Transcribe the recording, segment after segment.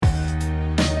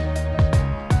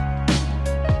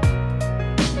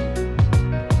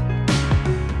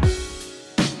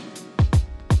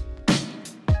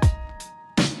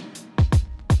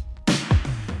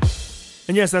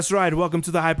And yes, that's right. Welcome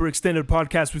to the Hyper Extended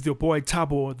Podcast with your boy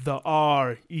Tabo, the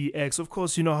REX. Of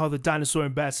course, you know how the dinosaur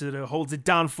ambassador holds it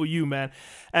down for you, man.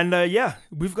 And yeah,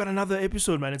 we've got another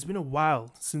episode, man. It's been a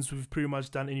while since we've pretty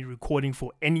much done any recording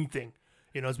for anything.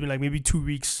 You know, it's been like maybe 2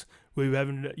 weeks where we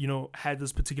haven't, had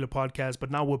this particular podcast.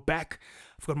 But now we're back.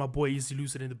 I've got my boy Easy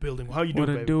Lucid in the building. How you doing,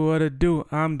 baby? What it do?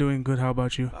 I'm doing good. How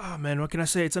about you? Ah, man, what can I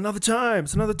say? It's another time.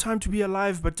 It's another time to be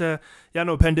alive. But yeah,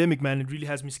 no, pandemic, man, it really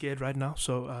has me scared right now.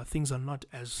 So things are not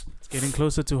as... It's getting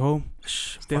closer to home.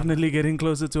 It's definitely getting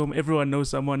closer to home. Everyone knows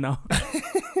someone now.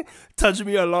 Touched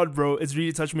me a lot, bro. It's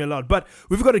really touched me a lot. But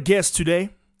we've got a guest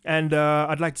today. And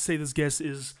I'd like to say this guest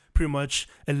is pretty much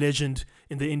a legend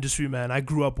in the industry, man. I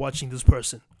grew up watching this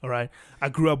person, all right? I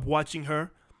grew up watching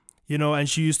her. And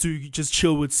she used to just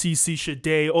chill with CC,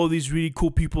 Shade, all these really cool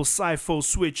people, Cypho,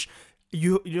 Switch.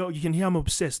 You can hear I'm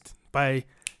obsessed by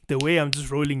the way I'm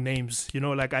just rolling names.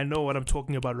 Like I know what I'm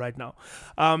talking about right now.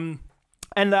 And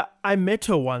I met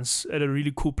her once at a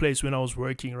really cool place when I was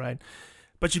working, right?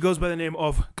 But she goes by the name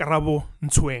of Karabo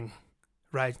Ntshweng,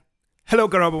 right? Hello,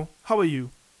 Karabo. How are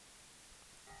you?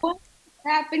 What's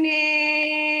happening?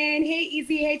 Hey,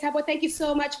 Easy. Hey, Tabo. Thank you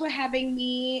so much for having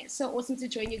me. So awesome to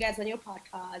join you guys on your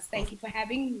podcast. Thank you for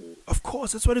having me. Of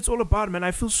course, that's what it's all about, man.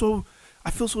 I feel so,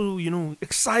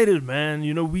 excited,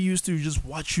 man. We used to just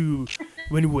watch you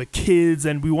when we were kids,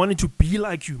 and we wanted to be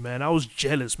like you, man. I was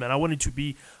jealous, man. I wanted to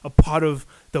be a part of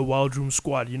the Wild Room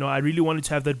Squad. I really wanted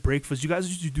to have that breakfast. You guys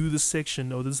used to do this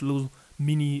section or this little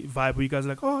mini vibe where you guys are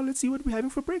like, oh, let's see what we're having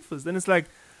for breakfast. Then it's like,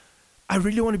 I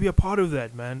really want to be a part of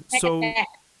that, man. So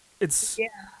it's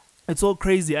all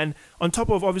crazy. And on top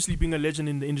of obviously being a legend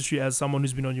in the industry as someone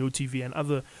who's been on YoTV and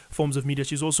other forms of media,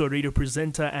 she's also a radio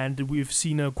presenter, and we've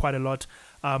seen her quite a lot,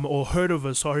 or heard of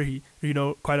her,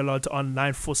 quite a lot on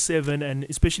 947 and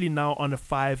especially now on a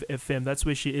 5FM. That's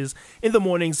where she is in the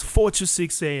mornings, 4 to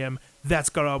 6 a.m. That's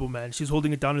Karabo, man. She's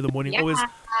holding it down in the morning, always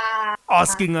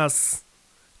asking us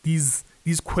these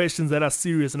questions that are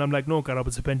serious, and I'm like, no, Karabo,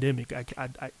 it's a pandemic.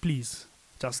 I please,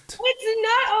 just. It's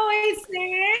not always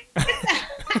serious.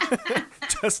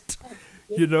 Just,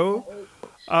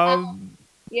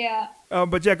 yeah.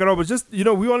 But yeah, Karabo, just, we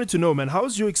wanted to know, man,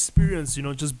 how's your experience,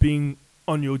 just being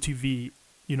on your TV,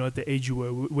 at the age you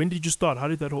were? When did you start? How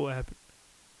did that all happen?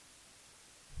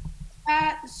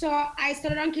 So I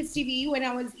started on Kids TV when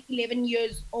I was 11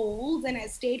 years old, and I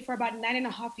stayed for about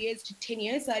 9.5 years to 10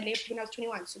 years. So I left when I was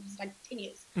 21, so it was like 10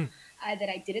 years that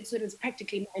I did it. So it was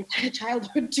practically my entire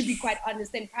childhood, to be quite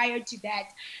honest. And prior to that,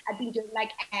 I'd been doing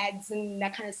like ads and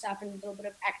that kind of stuff and a little bit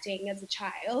of acting as a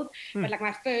child. But like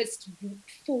my first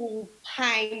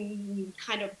full-time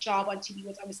kind of job on TV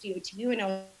was obviously OTV when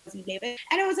I was 11.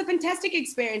 And it was a fantastic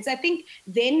experience. I think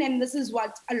then, and this is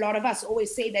what a lot of us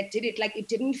always say that did it, like it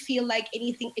didn't feel like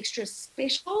anything extra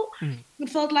special. It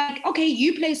felt like, okay,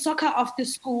 you play soccer after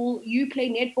school, you play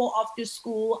netball after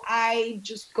school, I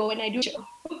just go and I do it.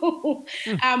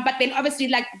 But then obviously,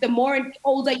 like the more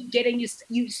older you get and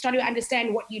you start to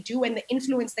understand what you do and the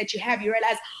influence that you have, you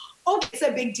realize, oh, it's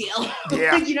a big deal.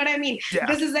 Yeah. You know what I mean? Yeah.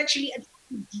 This is actually a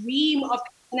dream of,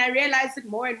 and I realize it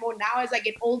more and more now as I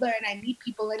get older and I meet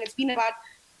people, and it's been about,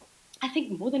 I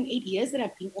think, more than 8 years that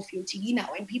I've been off your TV now,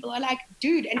 and people are like,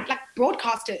 dude, and like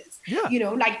broadcasters,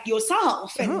 like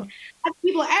yourself and other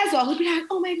people as well, who'd be like,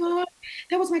 oh my God,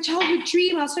 that was my childhood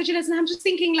dream. I'll stretch it as, and I'm just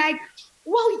thinking like,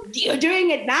 well, you're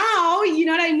doing it now, you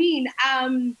know what I mean?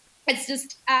 It's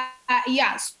just,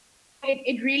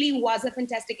 it really was a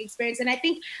fantastic experience. And I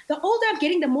think the older I'm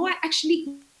getting, the more I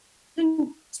actually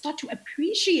start to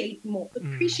appreciate it more,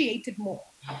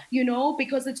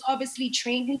 because it's obviously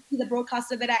trained me to be the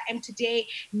broadcaster that I am today,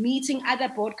 meeting other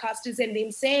broadcasters and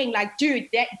them saying like, dude,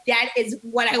 that is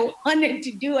what I wanted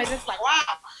to do. And it's like,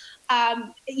 wow.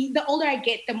 The older I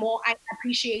get, the more I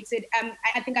appreciate it.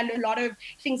 I think I learned a lot of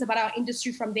things about our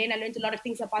industry from then. I learned a lot of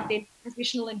things about the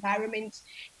professional environment,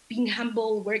 being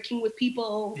humble, working with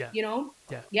people,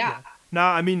 Yeah.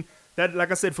 Now, I mean, that,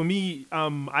 like I said, for me,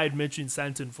 I had mentioned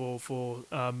Santon for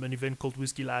an event called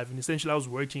Whiskey Live, and essentially I was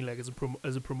working like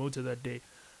as a promoter that day.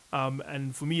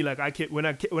 And for me, like when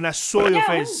I saw your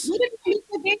face.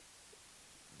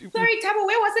 Sorry, Tabo,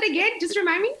 where was it again? Just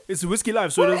remind me. It's Whiskey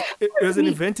Live. So there's an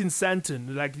event in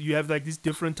Santon. Like you have like these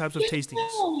different types of tastings.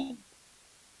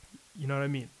 You know what I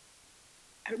mean?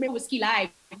 I remember Whiskey Live.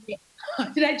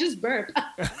 Did I just burp?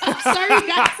 Sorry,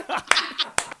 guys.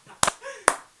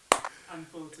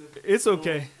 Unfiltered. It's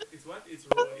okay. It's what? It's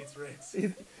raw. It's Rex.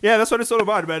 Yeah, that's what it's all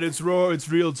about, man. It's raw. It's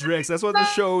real. It's Rex. That's what the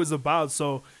show is about.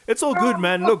 So it's all good,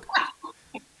 man. Look.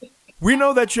 we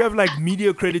know that you have like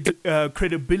media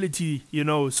credibility, you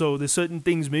know, so there's certain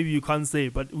things maybe you can't say,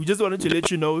 but we just wanted to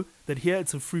let you know that here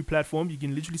it's a free platform. You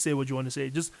can literally say what you want to say.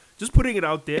 Just putting it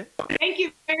out there. Thank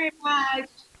you very much.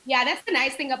 Yeah, that's the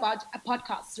nice thing about a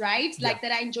podcast, right? Yeah. Like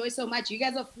that I enjoy so much. You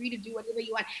guys are free to do whatever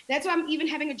you want. That's why I'm even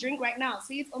having a drink right now.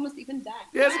 See, it's almost even done.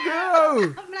 Let's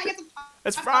go. I'm like,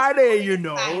 It's Friday, you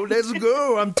know. Let's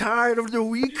go. I'm tired of the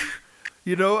week.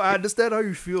 You know, I understand how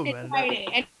you feel, It's man. Friday,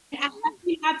 and I have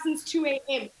been up since 2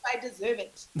 a.m., so I deserve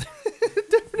it.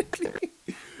 Definitely.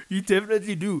 You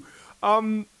definitely do.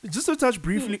 Just to touch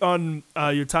briefly on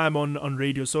your time on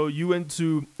radio. So you went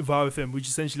to VOW FM, which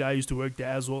essentially I used to work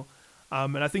there as well.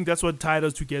 And I think that's what tied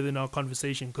us together in our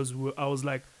conversation, because I was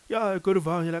like, yeah, I go to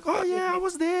VOW. You're like, oh yeah, I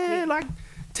was there like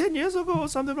 10 years ago or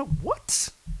something. I'm like, what?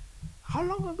 How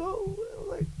long ago?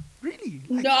 Like, really?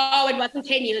 Like, No, it wasn't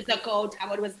 10 years ago.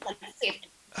 It was like 7.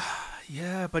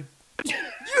 yeah, but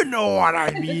you know what I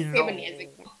mean. 7 years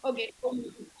ago. Okay.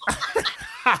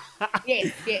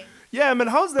 Yes, yes. Yeah, man,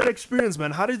 how's that experience,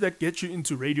 man? How did that get you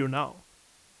into radio now?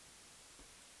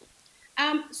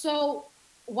 So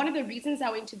one of the reasons I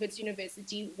went to Wits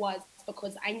University was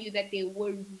because I knew that they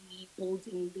were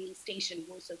rebuilding the station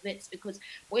Voice of Wits, because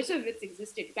Voice of Wits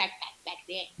existed back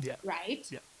then, right?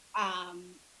 Yeah.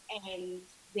 And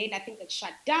then I think it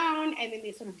shut down, and then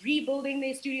they're sort of rebuilding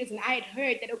their studios, and I had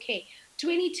heard that, okay,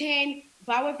 2010,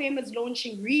 VOW FM was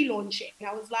relaunching, and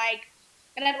I was like,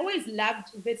 and I'd always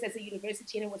loved Wits as a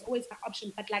university, and it was always my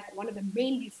option. But like one of the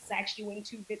main reasons I actually went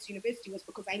to Wits University was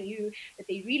because I knew that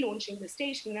they're relaunching the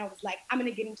station, and I was like, I'm going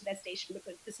to get into that station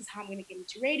because this is how I'm going to get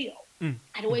into radio.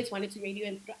 I'd always wanted to radio,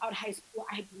 and throughout high school,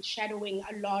 I had been shadowing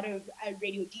a lot of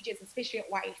radio DJs, especially at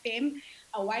YFM.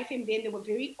 YFM then, they were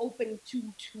very open to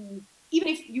even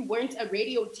if you weren't a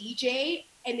radio DJ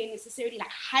and they necessarily like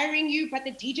hiring you, but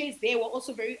the DJs there were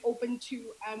also very open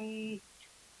to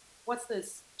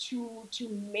to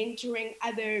mentoring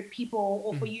other people,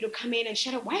 or for you to come in and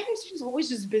shadow. YFM students were always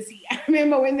just busy. I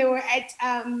remember when they were at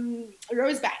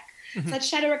Rosebank. So I'd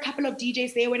shadow a couple of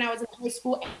DJs there when I was in high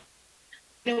school.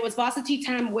 And it was varsity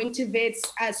time, went to Wits,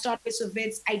 started with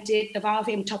Wits. I did the VOW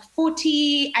FM Top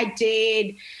 40.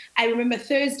 I remember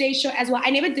Thursday show as well.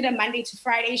 I never did a Monday to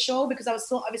Friday show because I was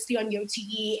still obviously on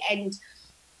YoTV and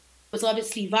was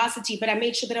obviously varsity, but I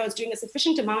made sure that I was doing a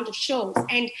sufficient amount of shows.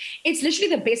 And it's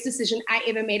literally the best decision I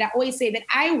ever made. I always say that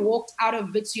I walked out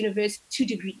of Wits University 2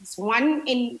 degrees, one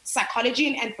in psychology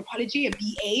and anthropology, a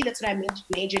BA, that's what I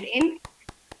majored in,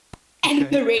 and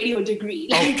the radio degree.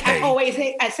 Like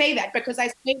I say that because I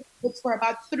stayed with for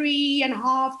about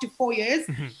 3.5 to 4 years,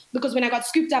 because when I got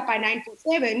scooped up by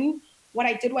 947, what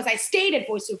I did was I stayed at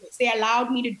Voice of Wits. They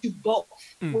allowed me to do both,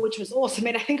 which was awesome.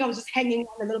 And I think I was just hanging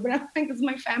on a little bit. I think this is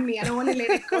my family. I don't want to let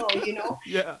it go, you know?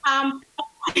 Yeah. I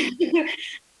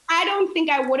don't think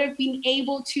I would have been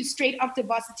able to, straight after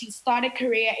varsity, start a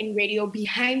career in radio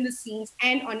behind the scenes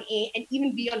and on air, and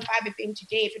even be on 5FM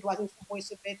today if it wasn't for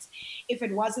Voice of Wits, if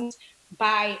it wasn't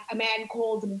by a man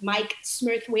called Mike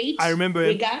Smurthwaite. I remember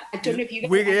him. Wigger. I don't know if you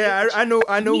guys Wigger, I know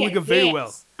Wigger very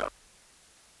well.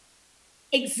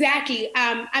 Exactly.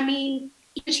 I mean,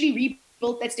 he actually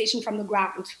rebuilt that station from the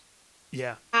ground.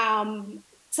 Yeah.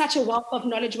 Such a wealth of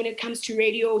knowledge when it comes to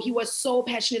radio. He was so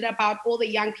passionate about all the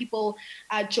young people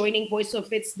joining Voice of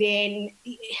Wits then.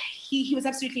 He was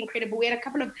absolutely incredible. We had a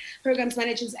couple of programs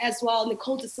managers as well.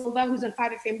 Nicole De Silva, who's on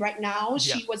 5FM right now.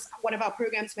 She was one of our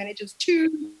programs managers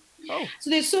too. Oh. So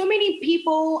there's so many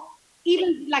people,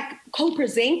 even like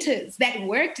co-presenters that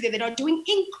worked there that are doing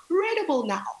incredible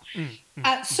now.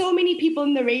 So many people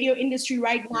in the radio industry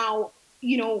right now,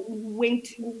 you know,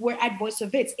 were at Voice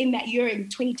of Wits in that year in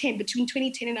 2010, between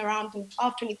 2010 and around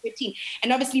 2013.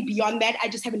 And obviously beyond that, I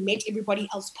just haven't met everybody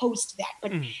else post that.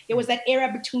 But there was that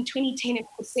era between 2010 and I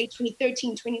would say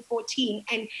 2013, 2014.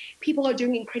 And people are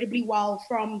doing incredibly well,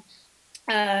 from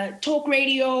talk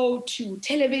radio to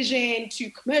television to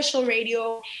commercial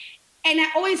radio. And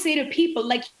I always say to people,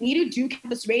 like, you need to do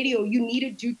campus radio. You need to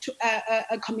do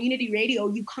a community radio.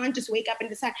 You can't just wake up and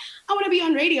decide, I want to be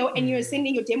on radio, and you're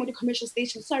sending your demo to commercial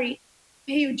stations. Sorry,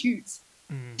 pay your dues.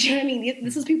 Do you know what I mean?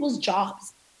 This is people's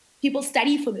jobs. People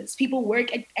study for this. People work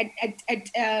at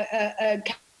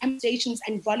campus stations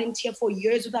and volunteer for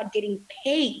years without getting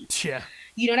paid. Yeah.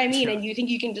 You know what I mean? Sure. And you think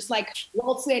you can just like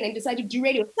waltz in and decide to do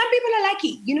radio. Some people are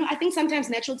lucky. You know, I think sometimes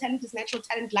natural talent is natural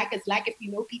talent, like is like, if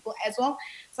you know people as well.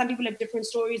 Some people have different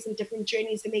stories and different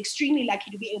journeys, and they're extremely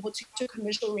lucky to be able to do a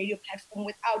commercial radio platform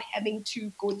without having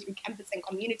to go through campus and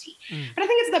community. But I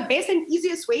think it's the best and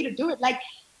easiest way to do it. Like,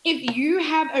 if you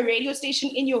have a radio station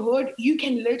in your hood, you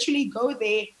can literally go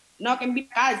there, knock and be,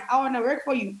 guys, I want to work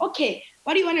for you. Okay,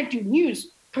 what do you want to do? News.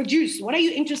 produce? What are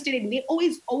you interested in? They're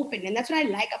always open. And that's what I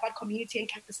like about community and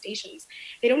campus stations.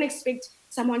 They don't expect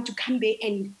someone to come there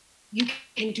and you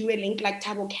can do a link like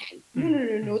Tabo can.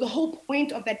 No. The whole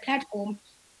point of that platform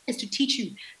is to teach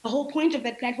you. The whole point of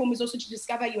that platform is also to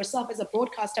discover yourself as a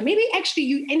broadcaster. Maybe actually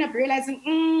you end up realizing,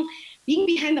 being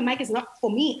behind the mic is not for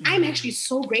me. I'm actually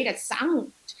so great at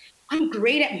sound. I'm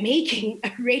great at making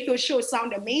a radio show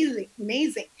sound amazing.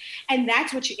 And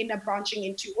that's what you end up branching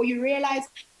into. Or you realize,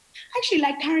 I actually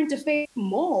like current affairs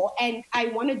more and I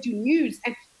want to do news.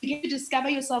 And you get to discover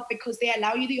yourself because they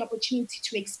allow you the opportunity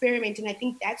to experiment. And I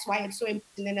think that's why it's so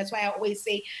important. And that's why I always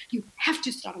say you have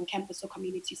to start on campus or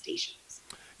community stations.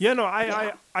 Yeah, no,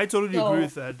 I totally agree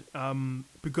with that.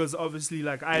 Because obviously,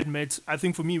 like I admit, I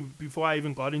think for me, before I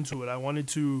even got into it,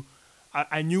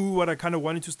 I knew what I kind of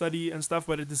wanted to study and stuff,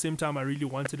 but at the same time, I really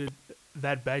wanted it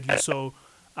that badly. So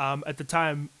at the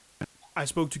time, I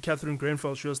spoke to Catherine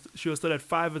Grenfell. She was still at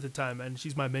 5 at the time, and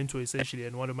she's my mentor essentially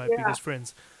and one of my biggest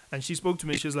friends. And she spoke to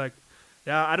me. She was like,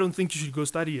 "Yeah, I don't think you should go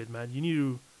study it, man. You need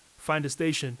to find a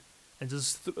station and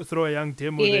just throw a young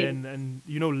demo there and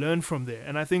learn from there."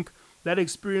 And I think that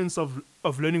experience of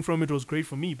learning from it was great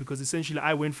for me because essentially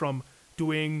I went from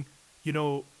doing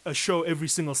a show every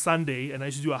single Sunday, and I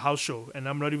used to do a house show, and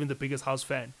I'm not even the biggest house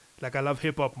fan. Like I love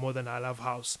hip hop more than I love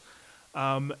house.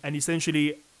 And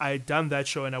essentially I had done that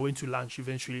show and I went to lunch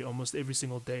eventually almost every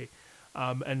single day.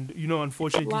 And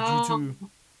unfortunately due to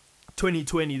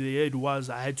 2020, the year it was,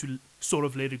 I had to sort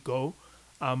of let it go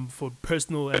for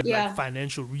personal and like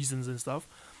financial reasons and stuff.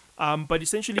 But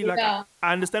essentially, like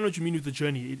I understand what you mean with the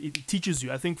journey. It teaches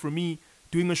you. I think for me,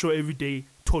 doing a show every day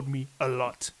taught me a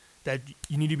lot. That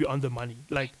you need to be on the money,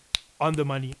 like on the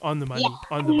money. And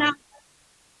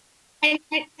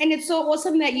it's so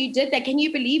awesome that you did that. Can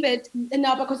you believe it?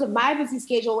 Now, because of my busy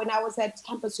schedule, when I was at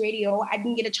campus radio, I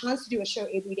didn't get a chance to do a show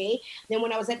every day. Then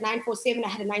when I was at 947, I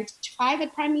had a 9 to 5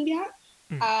 at Prime Media.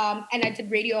 And I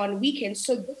did radio on weekends.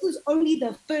 So this is only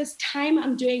the first time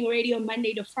I'm doing radio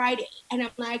Monday to Friday. And I'm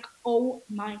like, oh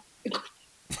my God,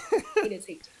 it is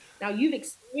hectic. Now you've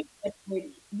experienced that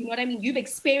already. You know what I mean? You've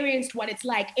experienced what it's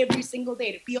like every single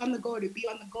day to be on the go.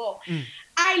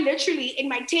 I literally, in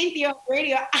my 10th year of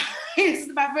radio, this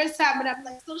is my first time, and I'm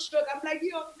like so shook. I'm like,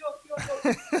 yo.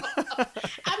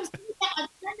 I'm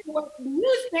starting to work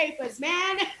newspapers,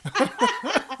 man.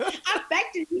 I'm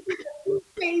back to reading the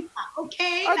newspaper,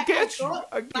 okay? I get you.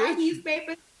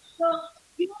 Newspapers. So,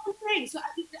 you know what I'm saying? So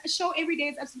a show every day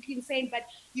is absolutely insane, but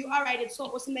you are right. It's so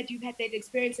awesome that you've had that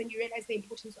experience and you realize the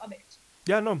importance of it.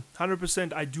 Yeah, no,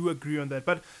 100%. I do agree on that.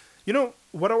 But,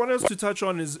 what I want us to touch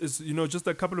on is just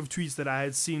a couple of tweets that I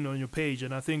had seen on your page.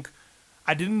 And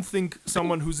I didn't think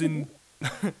someone who's in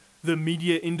the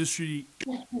media industry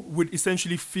would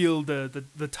essentially feel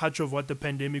the touch of what the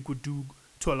pandemic would do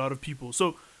to a lot of people.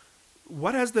 So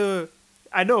what has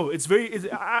I know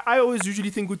I always usually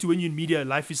think when you're in media,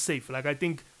 life is safe. Like I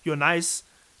think you're nice,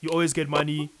 you always get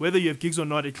money, whether you have gigs or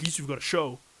not, at least you've got a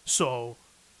show. So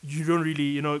you don't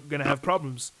really, gonna have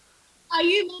problems. Are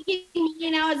you making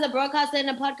money now as a broadcaster and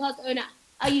a podcast owner?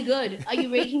 Are you good? Are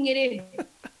you raking it in?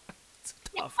 It's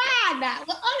tough. Yeah,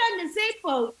 we're all on the same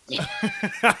boat. We're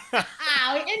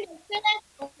in the same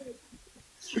boat.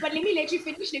 But let me let you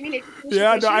finish.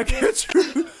 Yeah, no,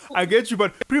 I get you.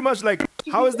 But pretty much like,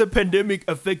 how has the pandemic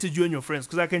affected you and your friends?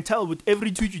 Because I can tell with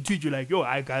every tweet you tweet, you're like, yo,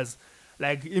 hi guys,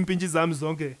 like impinji zami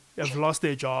zonke have lost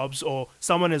their jobs or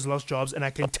someone has lost jobs, and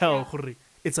I can tell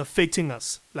it's affecting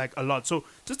us like a lot. So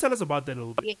just tell us about that a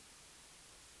little bit.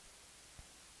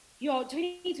 Yo,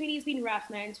 2020 has been rough,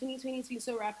 man. 2020 has been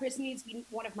so rough. Personally, it's been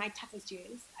one of my toughest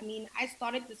years. I mean, I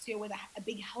started this year with a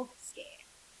big health scare.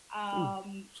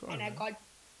 And I got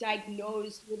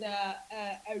diagnosed with a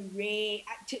rare...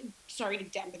 sorry to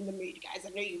dampen the mood, guys. I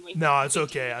know you went... No, it's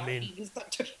okay. I mean... Even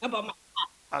start talking about my...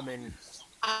 I mean...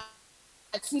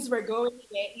 since we're going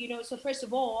there, so first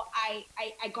of all,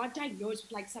 I got diagnosed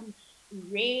with like some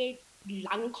rare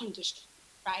lung condition,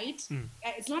 right?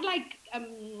 It's not like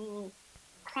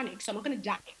chronic, so I'm not going to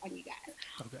die on you guys.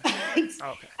 Okay.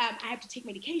 Okay. I have to take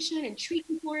medication and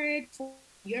treatment for it for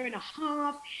a year and a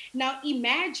half. Now,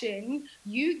 imagine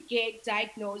you get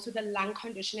diagnosed with a lung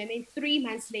condition and then 3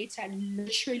 months later,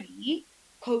 literally,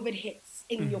 COVID hits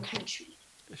in your country.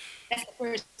 That's the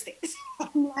first thing. So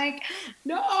I'm like,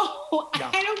 no,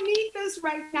 I don't need this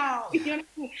right now. You know what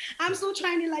I mean? I'm still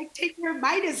trying to like take care of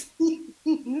my disease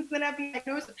that I've been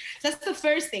diagnosed with. That's the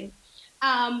first thing.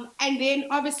 And then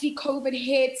obviously COVID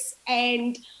hits,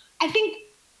 and I think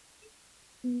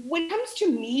when it comes to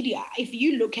media, if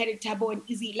you look at it, Tabo and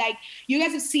Izzy, like you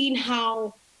guys have seen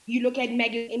how you look at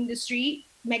magazine industry,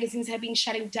 magazines have been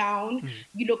shutting down.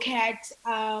 You look at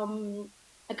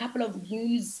a couple of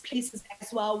news places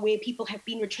as well where people have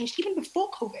been retrenched even before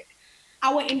COVID.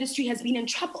 Our industry has been in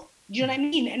trouble. Do you know what I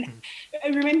mean? And I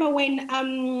remember when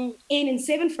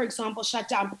AN7, for example, shut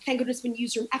down. Thank goodness been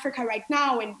used from Africa right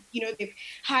now, and they've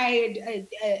hired,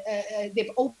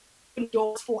 they've opened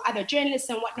doors for other journalists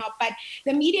and whatnot. But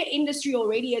the media industry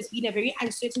already has been a very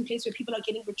uncertain place where people are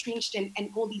getting retrenched and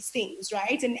all these things,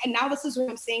 right? And now this is what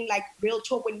I'm saying, like real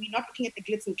talk, when we're not looking at the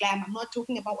glitz and glam. I'm not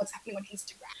talking about what's happening on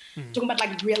Instagram. I'm talking about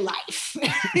like real life.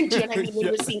 Do you know what I mean? When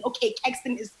we're seeing, okay,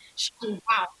 Caxton is shutting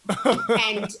down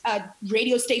and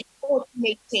radio station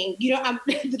automating,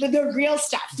 the real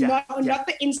stuff, not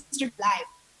the Instagram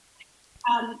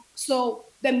live. So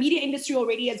the media industry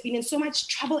already has been in so much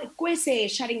trouble. Ekwese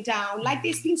shutting down. Like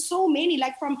there's been so many,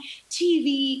 like from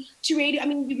TV to radio. I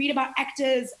mean, we read about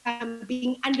actors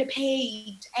being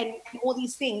underpaid and all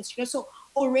these things. So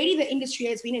already the industry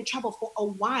has been in trouble for a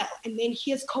while, and then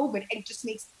here's COVID, and it just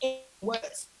makes it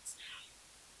worse.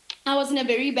 I was in a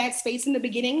very bad space in the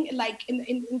beginning, like in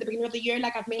the beginning of the year,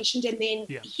 like I've mentioned, and then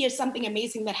here's something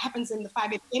amazing that happens in the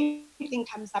 5FM thing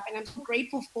comes up, and I'm so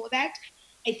grateful for that.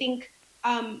 I think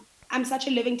I'm such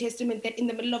a living testament that in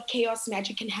the middle of chaos,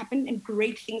 magic can happen and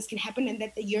great things can happen, and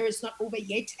that the year is not over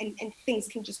yet, and things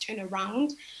can just turn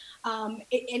around.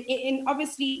 And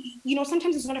obviously,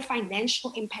 sometimes it's not a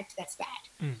financial impact that's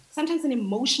bad. Sometimes an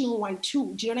emotional one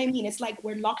too. Do you know what I mean? It's like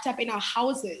we're locked up in our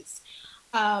houses.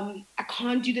 I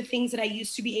can't do the things that I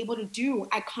used to be able to do.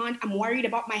 I'm worried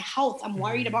about my health. I'm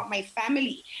worried about my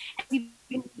family. It's even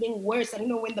getting worse. I don't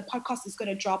know when the podcast is going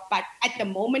to drop, but at the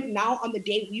moment now, on the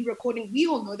day we're recording, we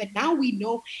all know that now we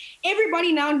know,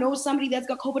 everybody now knows somebody that's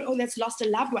got COVID or that's lost a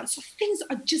loved one. So things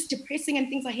are just depressing and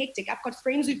things are hectic. I've got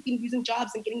friends who've been losing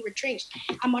jobs and getting retrenched.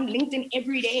 I'm on LinkedIn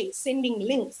every day sending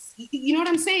links. You know what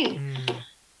I'm saying?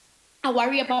 I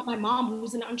worry about my mom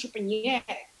who's an entrepreneur.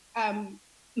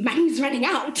 Money's running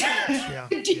out.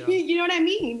 You know what I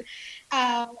mean?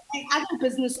 And other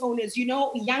business owners,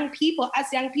 young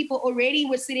people already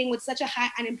were sitting with such a high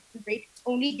unemployment rate. It's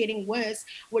only getting worse.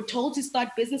 We're told to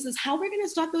start businesses. How are we going to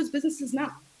start those businesses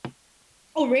now?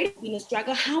 Already been a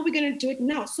struggle. How are we going to do it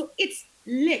now? So it's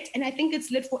lit. And I think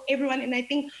it's lit for everyone. And I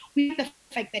think we have the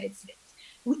fact that it's lit.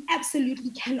 We absolutely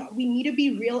cannot. We need to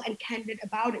be real and candid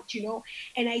about it,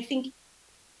 And I think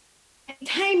at the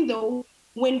time, though,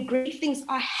 when great things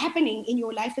are happening in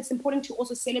your life, it's important to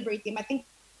also celebrate them. I think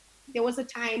there was a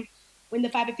time when the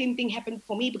 5FM thing happened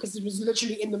for me, because it was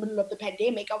literally in the middle of the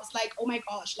pandemic. I was like, oh my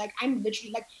gosh, like I'm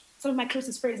literally like, some of my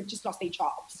closest friends have just lost their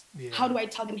jobs. How do I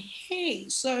tell them, hey,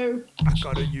 so I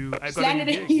got a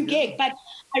new gig. But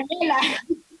I realized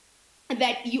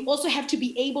that you also have to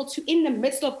be able to, in the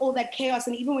midst of all that chaos,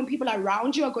 and even when people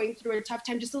around you are going through a tough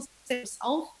time, just still say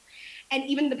yourself. And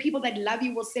even the people that love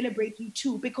you will celebrate you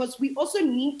too, because we also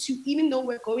need to, even though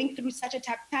we're going through such a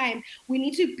tough time, we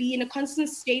need to be in a constant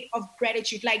state of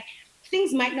gratitude. Like,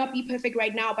 things might not be perfect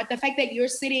right now, but the fact that you're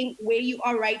sitting where you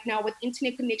are right now with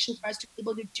internet connection for us to be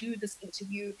able to do this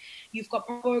interview, you've got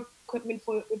proper equipment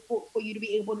for you to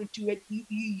be able to do it, you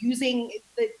using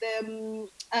the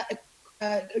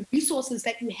resources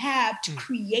that you have to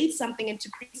create something, and to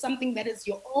create something that is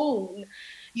your own.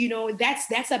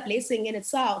 That's a blessing in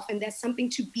itself, and that's something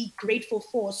to be grateful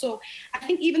for. So I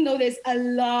think even though there's a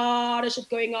lot of shit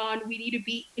going on, we need to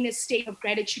be in a state of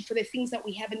gratitude for the things that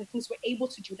we have and the things we're able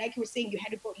to do. Like you were saying, you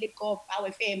had to let go of Power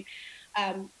FM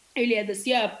earlier this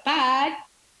year, but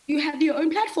you have your own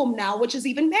platform now, which is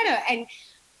even better. And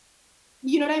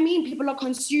you know what I mean? People are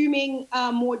consuming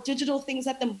more digital things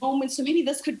at the moment. So maybe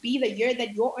this could be the year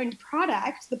that your own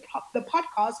product, the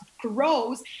podcast,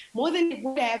 grows more than it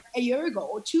would have a year ago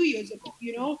or 2 years ago,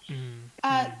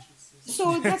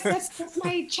 So that's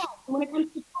my chat. When it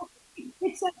comes to podcast,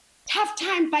 it's a tough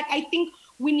time, but I think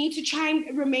we need to try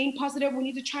and remain positive. We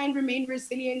need to try and remain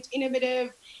resilient,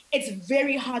 innovative. It's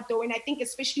very hard though. And I think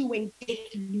especially when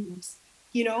death looms,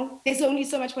 there's only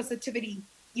so much positivity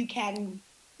you can.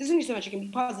 There's only so much you can be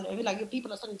positive. Like if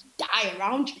people are starting to die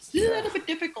around you, it's a little bit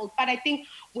difficult. But I think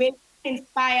where we can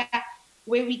inspire,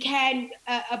 where we can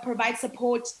provide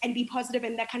support and be positive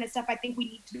and that kind of stuff, I think we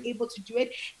need to be able to do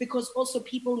it, because also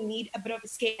people need a bit of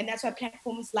escape. And that's why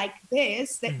platforms like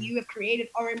this that you have created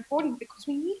are important, because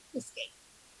we need to escape.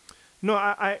 No,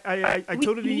 I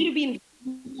totally... We need to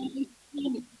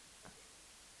be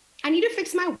I need to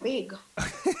fix my wig.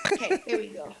 Okay, there we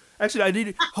go. Actually, I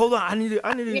need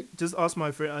to just ask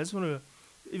my friend. I just want to,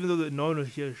 even though no one will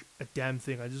hear a damn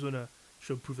thing, I just want to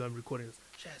show proof that I'm recording this.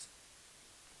 Jazz,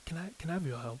 can I have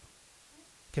your help?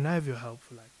 Can I have your help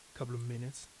for like a couple of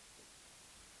minutes?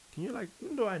 Can you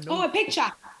even though I know... Oh, a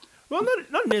picture. Well,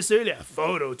 not necessarily a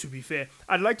photo, to be fair.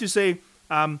 I'd like to say,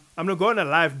 I'm gonna go on a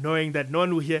live knowing that no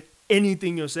one will hear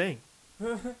anything you're saying.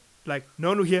 Like no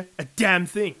one will hear a damn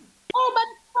thing. Oh, but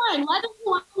it's fine. Why don't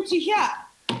you want them to hear?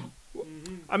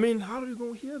 I mean, how are you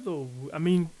gonna hear though? I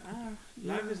mean,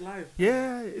 Live is live.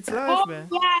 yeah, it's live, Oh, man.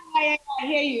 yeah, I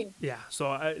hear you. Yeah. So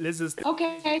let's just.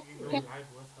 Okay.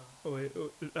 Oh, wait,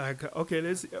 okay,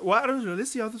 let's. Well, I don't know.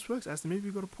 Let's see how this works. Aston, maybe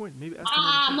you got a point. Maybe Aston.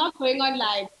 I'm not going on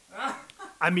live.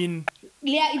 I mean,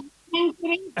 Yeah,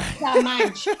 it's so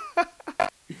much.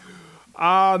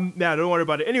 yeah, don't worry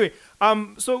about it. Anyway,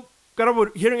 so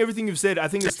Karabo, hearing everything you've said, I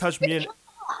think it's touched me.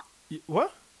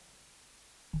 What?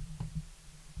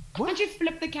 Why don't you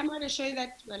flip the camera to show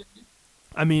that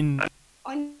I mean,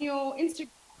 on your Instagram?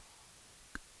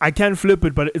 I can flip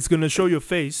it, but it's gonna show your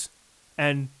face,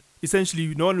 and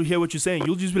essentially, no one will hear what you're saying.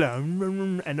 You'll just be like,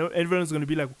 and everyone's gonna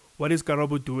be like, "What is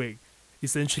Karabo doing?"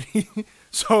 Essentially.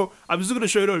 So I'm just gonna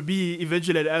show it on me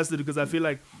eventually at Aston because I feel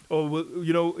like, oh, well,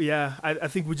 you know, yeah, I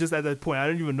think we're just at that point. I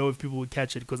don't even know if people would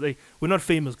catch it because we're not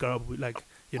famous, Karabo. Like,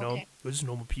 you know, Okay. we're just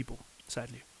normal people,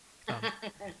 sadly.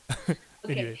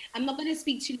 Okay, Anyway. I'm not gonna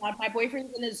speak too loud. My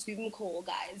boyfriend's in a Zoom call,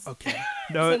 guys. Okay.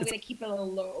 So No, I'm it's, gonna keep it a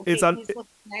little low. Okay, it's un- Can you talk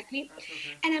nicely?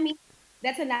 And I mean,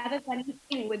 that's another funny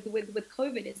thing with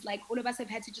COVID. It's like all of us have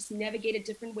had to just navigate a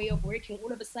different way of working.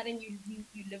 All of a sudden, you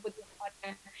live with your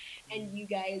partner, and you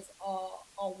guys are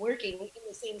working in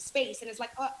the same space. And it's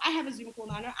like, oh, I have a Zoom call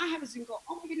now. No, I have a Zoom call.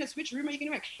 Oh my goodness, which room are you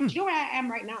gonna work? Do you know where I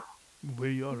am right now? where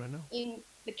you are right now. In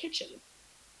the kitchen.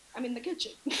 I'm in the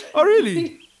kitchen. Oh,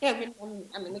 really? Yeah,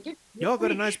 I'm in the kitchen. Y'all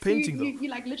got a nice painting, though. You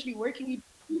like literally working.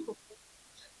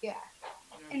 Yeah.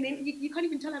 And then you can't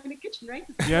even tell I'm in the kitchen, right?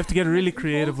 You have to get really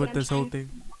creative When with I'm this whole trying-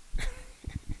 thing.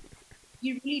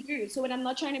 You really do. So when I'm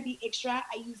not trying to be extra,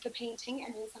 I use the painting,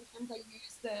 and then sometimes I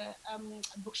use the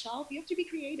bookshelf. You have to be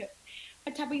creative.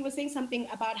 But Tabu, you were saying something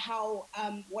about how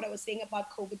what I was saying about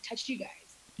COVID touched you guys.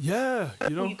 Yeah,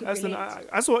 you know, you could Aston. relate.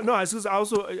 I saw no. I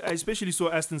especially saw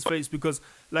Aston's face because,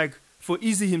 like, for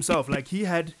Easy himself, like he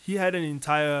had an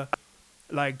entire,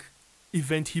 like,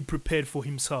 event he prepared for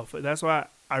himself. That's why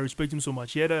I respect him so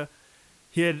much. He had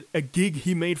a gig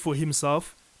he made for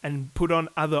himself and put on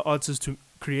other artists to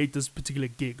create this particular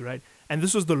gig, right? And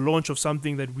this was the launch of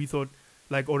something that we thought,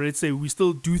 like, or let's say we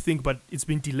still do think, but it's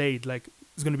been delayed. Like,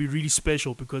 it's gonna be really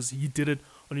special because he did it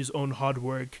on his own hard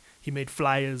work. He made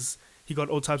flyers. He got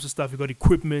all types of stuff. He got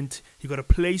equipment. He got a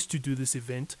place to do this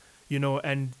event, you know,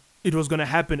 and it was going to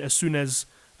happen as soon as,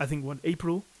 I think,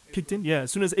 April kicked in? Yeah,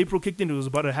 as soon as April kicked in, it was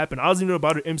about to happen. I was even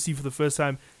about to MC for the first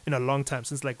time in a long time,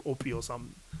 since like OP or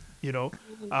something, you know.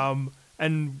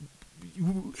 And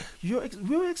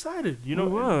we were excited, you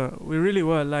know. We really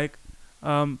were. Like,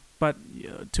 but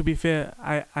to be fair,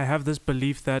 I have this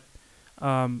belief that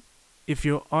if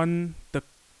you're on the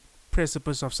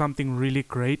precipice of something really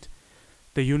great,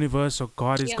 the universe or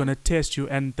God is going to test you,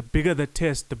 and the bigger the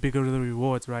test, the bigger the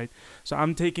rewards, right? So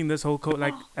I'm taking this whole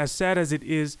like, as sad as it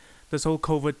is, this whole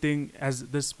COVID thing as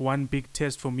this one big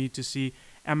test for me to see,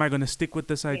 am I going to stick with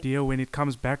this idea when it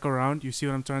comes back around? You see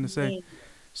what I'm trying to say?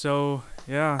 So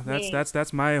yeah,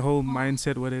 that's my whole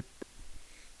mindset with it.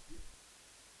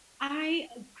 I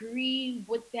agree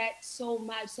with that so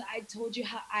much. So I told you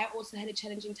how I also had a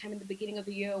challenging time in the beginning of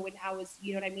the year when I was,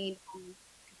 you know what I mean,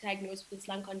 diagnosed with this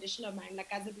lung condition of mine. Like,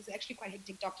 as it was actually quite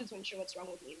hectic. Doctors weren't sure what's wrong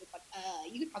with me. They thought,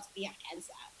 you could possibly have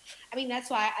cancer. I mean,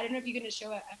 that's why, I don't know if you're going to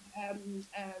show a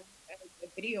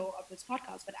video of this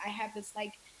podcast, but I have this,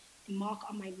 like, mark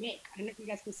on my neck. I don't know if you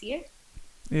guys can see it.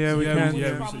 Yeah, we can.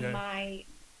 Yeah, from my,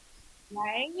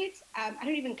 right? I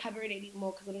don't even cover it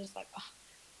anymore because I'm just like, oh.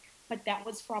 But that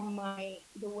was from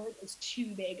the word is too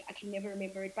big. I can never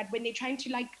remember it. But when they're trying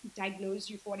to like diagnose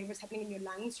you for whatever's happening in your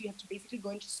lungs, you have to basically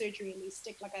go into surgery and they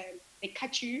stick they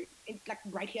cut you in, like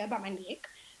right here by my neck,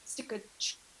 stick a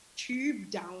tube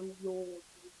down your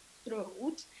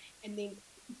throat and then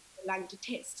the lung to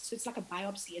test. So it's like a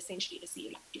biopsy essentially to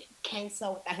see like cancer,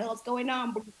 what the hell's going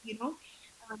on, you know?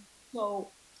 So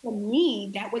for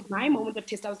me, that was my moment of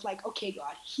test. I was like, okay,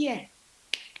 God, here.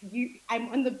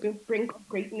 I'm on the brink of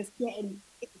greatness here, and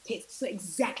it's a test. So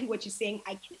exactly what you're saying,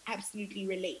 I can absolutely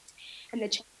relate. And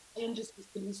the challenges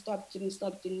just didn't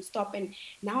stop, and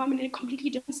now I'm in a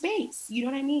completely different space. You know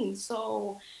what I mean?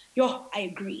 So, I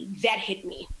agree. That hit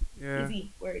me. Yeah. Easy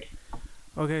word.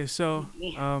 Okay, so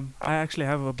I actually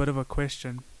have a bit of a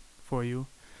question for you.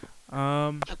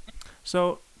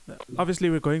 So obviously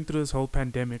we're going through this whole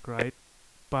pandemic, right?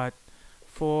 But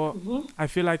I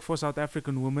feel like for South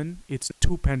African women, it's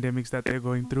 2 pandemics that they're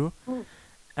going through.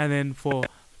 And then for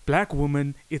Black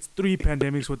women, it's 3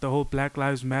 pandemics with the whole Black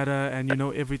Lives Matter and, you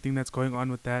know, everything that's going on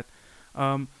with that.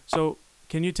 So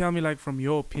can you tell me, like, from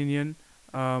your opinion,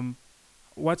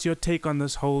 what's your take on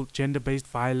this whole gender-based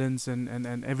violence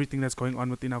and everything that's going on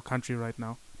within our country right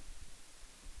now?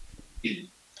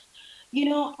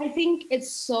 I think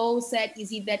it's so sad,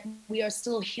 Izzy, that we are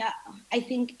still here. I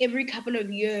think every couple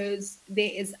of years there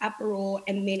is uproar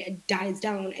and then it dies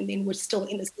down and then we're still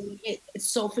in the same place. It's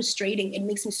so frustrating. It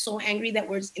makes me so angry that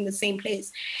we're in the same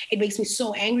place. It makes me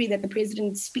so angry that the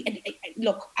president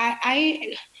look,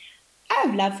 I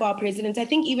have love for our president. I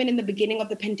think even in the beginning of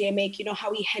the pandemic,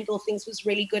 how he handled things was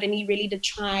really good and he really did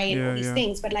try and all these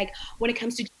things. But like when it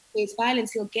comes to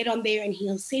violence, he'll get on there and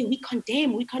he'll say, we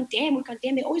condemn, we condemn, we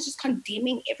condemn. They're always just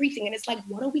condemning everything. And it's like,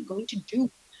 what are we going to do?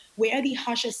 Where are the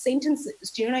harsher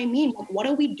sentences? Do you know what I mean? Like, what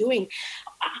are we doing?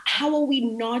 How are we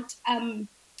not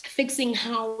fixing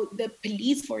how the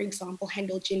police, for example,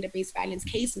 handle gender-based violence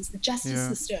cases, the justice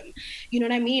system? You know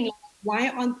what I mean?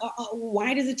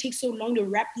 Why does it take so long to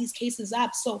wrap these cases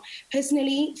up? So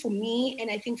personally, for me, and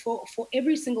I think for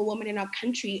every single woman in our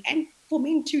country, and for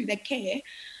men too that care,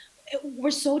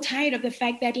 we're so tired of the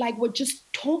fact that like we're just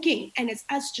talking and it's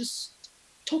us just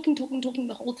talking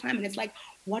the whole time. And it's like,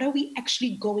 what are we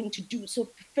actually going to do? So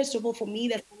first of all, for me,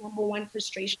 that's the number one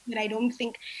frustration, that I don't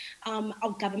think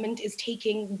our government is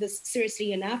taking this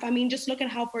seriously enough. I mean, just look at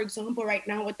how, for example, right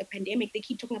now with the pandemic, they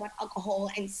keep talking about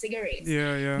alcohol and cigarettes. You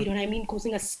know what I mean?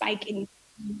 Causing a spike in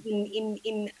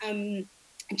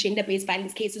gender-based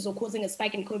violence cases or causing a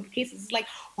spike in COVID cases. It's like,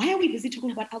 why are we busy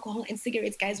talking about alcohol and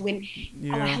cigarettes, guys, when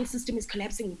our health system is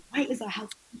collapsing? Why is our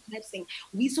health system collapsing?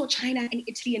 We saw China and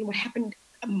Italy and what happened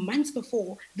months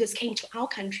before this came to our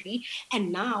country,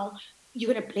 and now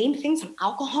you're going to blame things on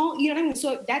alcohol? You know what I mean?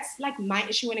 So that's like my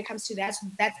issue when it comes to that. So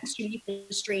that's extremely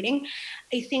frustrating.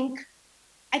 I think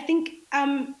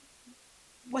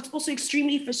what's also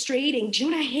extremely frustrating, do you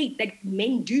know what I hate that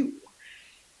men do?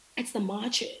 It's the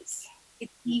marches.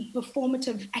 It's the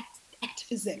performative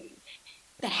activism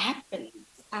that happens.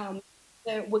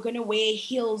 We're going to wear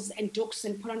heels and dukes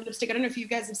and put on lipstick. I don't know if you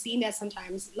guys have seen that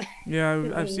sometimes.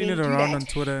 Yeah, I've seen it around on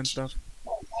Twitter and stuff.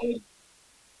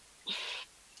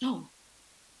 Oh.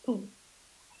 Do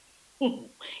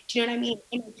you know what I mean?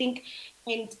 And I think,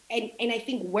 and I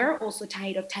think we're also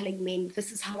tired of telling men,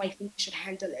 this is how I think you should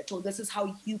handle it, or this is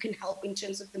how you can help in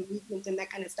terms of the movement and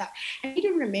that kind of stuff. And you need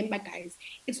to remember, guys,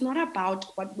 it's not about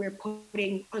what we're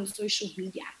putting on social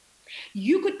media.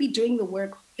 You could be doing the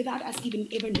work without us even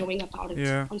ever knowing about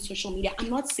it on social media. I'm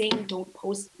not saying don't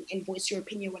post and voice your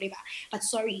opinion, whatever, but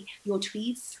sorry, your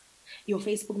tweets, your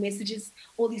Facebook messages,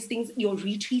 all these things, your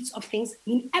retweets of things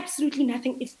mean absolutely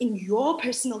nothing if in your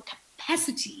personal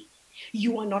capacity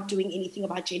you are not doing anything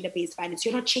about gender-based violence.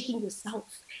 You're not checking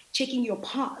yourself, checking your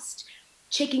past,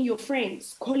 checking your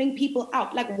friends, calling people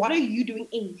out. Like, what are you doing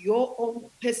in your own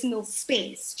personal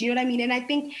space? Do you know what I mean? And I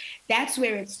think that's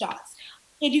where it starts.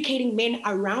 Educating men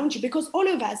around you, because all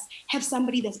of us have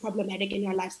somebody that's problematic in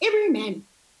our lives. Every man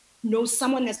knows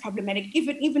someone that's problematic,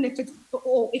 even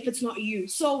if it's not you.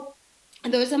 So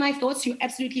those are my thoughts. You're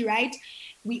absolutely right.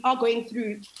 We are going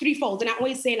through threefold. And I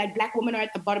always say, like, Black women are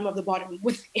at the bottom of the bottom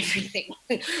with everything,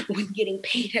 with getting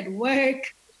paid at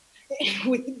work,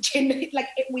 with gender. Like,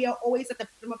 we are always at the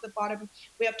bottom of the bottom.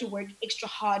 We have to work extra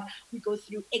hard. We go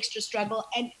through extra struggle.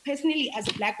 And personally, as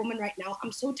a Black woman right now,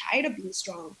 I'm so tired of being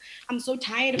strong. I'm so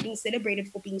tired of being celebrated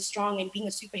for being strong and being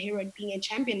a superhero and being a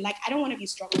champion. Like, I don't want to be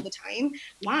strong all the time.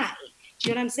 Why? Do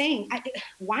you know what I'm saying?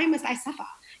 Why must I suffer?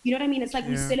 You know what I mean? It's like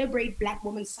we celebrate Black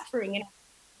women suffering, and I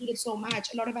hate it so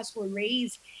much. A lot of us were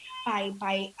raised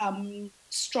by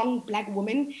strong Black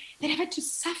women that have had to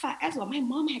suffer as well. My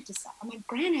mom had to suffer. My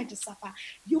gran had to suffer.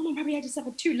 Your mom probably had to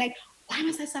suffer too. Like, why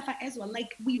must I suffer as well?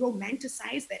 Like, we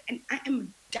romanticize that, and I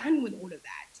am done with all of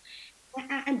that.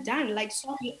 I'm done. Like,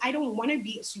 sorry, I don't want to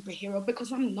be a superhero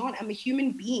because I'm not. I'm a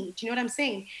human being. Do you know what I'm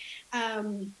saying?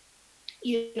 I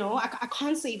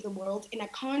can't save the world, and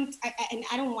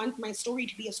I don't want my story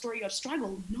to be a story of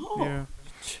struggle. No. Yeah.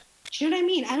 Do you know what I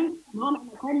mean? I don't. Mom and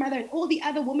my grandmother and all the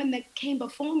other women that came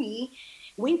before me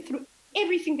went through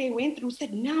everything they went through.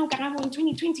 Said, now Karabo in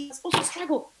 2020 must also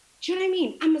struggle. Do you know what I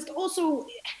mean? I must also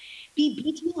be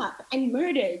beaten up and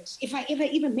murdered if I ever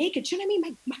even make it. Do you know what I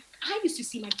mean? I used to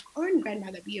see my own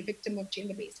grandmother be a victim of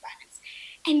gender-based violence,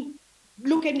 and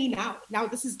look at me now. Now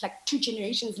this is like 2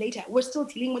 generations later. We're still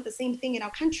dealing with the same thing in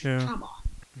our country. Yeah. Come on.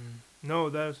 No,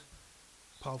 that's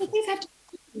powerful. So things have to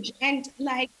change, and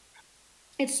like,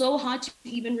 it's so hard to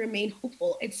even remain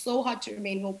hopeful. It's so hard to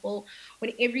remain hopeful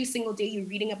when every single day you're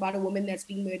reading about a woman that's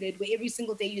being murdered, where every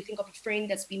single day you think of a friend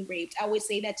that's been raped. I always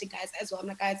say that to guys as well. I'm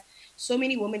like, guys, so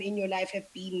many women in your life have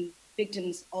been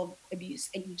victims of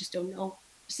abuse and you just don't know. Your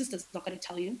sister's not going to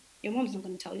tell you. Your mom's not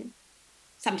going to tell you.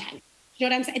 Sometimes. You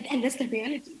know what I'm saying? And that's the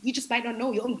reality. You just might not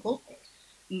know your own bullshit.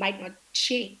 might not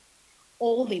share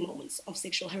all the moments of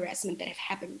sexual harassment that have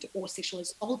happened or sexual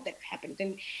assault that have happened.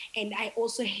 And I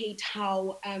also hate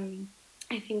how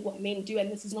I think what men do,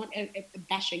 and this is not a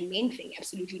bashing men thing,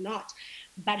 absolutely not,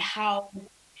 but how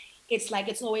it's like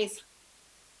it's always,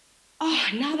 oh,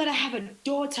 now that I have a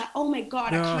daughter, oh my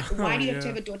God, I No, can't. Why do you have to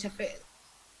yeah, have a daughter first?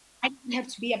 Why does it have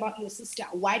to be about your sister?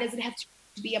 Why does it have to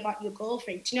be about your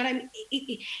girlfriend? Do you know what I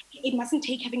mean? It mustn't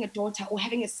take having a daughter or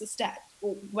having a sister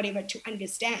or whatever to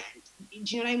understand. Do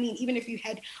you know what I mean? Even if you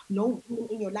had no woman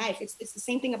in your life, it's the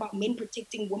same thing about men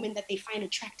protecting women that they find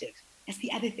attractive. That's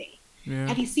the other thing. yeah,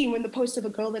 Have you seen when the post of a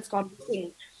girl that's gone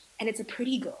missing and it's a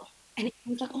pretty girl? And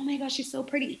it's like, oh my gosh, she's so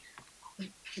pretty.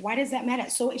 Why does that matter?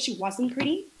 So if she wasn't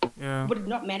pretty, yeah, would it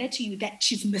not matter to you that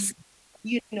she's missing?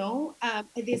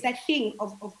 There's that thing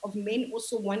of men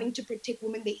also wanting to protect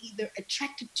women they're either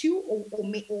attracted to or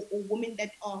women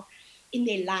that are in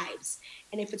their lives.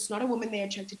 And if it's not a woman they're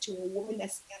attracted to or a woman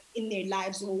that's in their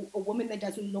lives or a woman that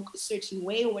doesn't look a certain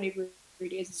way or whatever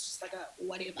it is, it's just like a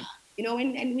whatever,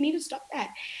 and we need to stop that.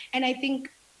 And I think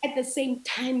at the same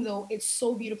time, though, it's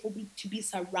so beautiful to be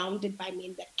surrounded by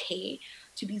men that care,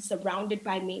 to be surrounded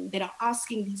by men that are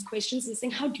asking these questions and saying,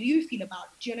 how do you feel about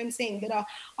it? Do you know what I'm saying? That are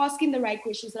asking the right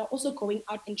questions, that are also going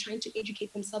out and trying to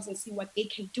educate themselves and see what they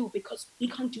can do, because we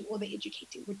can't do all the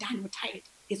educating. We're done, we're tired.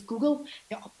 There's Google,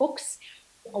 there are books,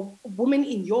 a woman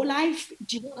in your life.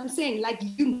 Do you know what I'm saying? Like,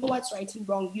 you know what's right and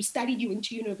wrong. You studied, you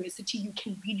into university, you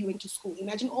can read, you into school.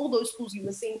 Imagine all those schools you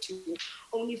were saying to,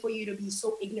 only for you to be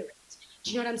so ignorant. Do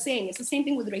you know what I'm saying? It's the same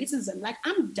thing with racism. Like,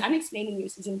 I'm done explaining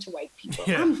racism to white people.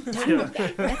 Yeah. I'm done with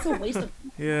that. That's a waste of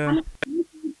yeah, time.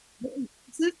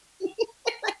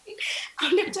 I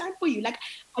don't have time for you. Like,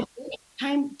 I don't have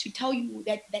time to tell you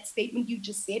that that statement you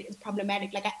just said is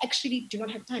problematic. Like, I actually do not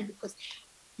have time because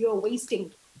you're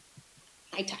wasting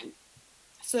my time.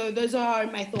 So those are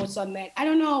my thoughts on that. I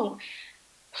don't know.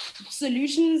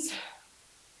 Solutions,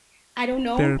 I don't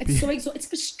know. It's therapy. it's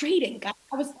frustrating, guys.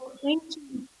 I was saying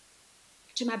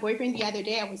to my boyfriend the other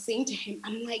day, I was saying to him,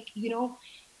 I'm like,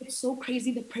 it's so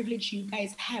crazy the privilege you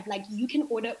guys have. Like, you can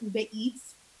order Uber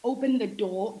Eats, open the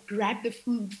door, grab the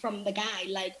food from the guy,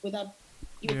 like, without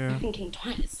even Yeah, thinking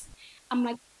twice. I'm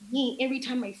like, me, every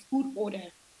time my food order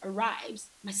arrives,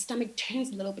 my stomach turns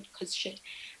a little bit because shit,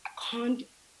 I can't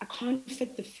I can't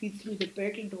fit the food through the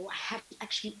burglar door. I have to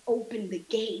actually open the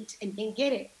gate and then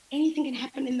get it. Anything can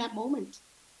happen in that moment.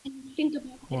 And you think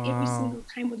about that every wow, single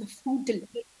time when the food delivered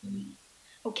to me.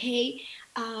 Okay.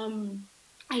 Um,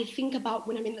 I think about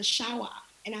when I'm in the shower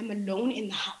and I'm alone in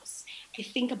the house. I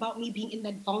think about me being in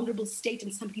that vulnerable state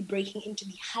and somebody breaking into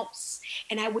the house,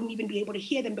 and I wouldn't even be able to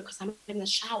hear them because I'm in the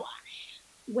shower.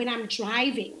 When I'm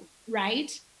driving,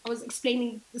 right? I was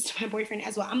explaining this to my boyfriend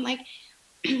as well. I'm like,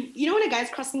 when a guy's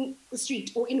crossing the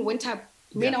street or in winter,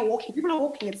 men Yeah. are walking, people are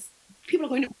walking, people are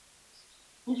going to,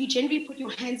 and you generally put your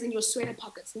hands in your sweater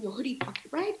pockets, in your hoodie pocket,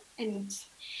 right? And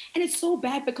it's so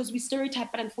bad because we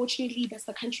stereotype, but unfortunately, that's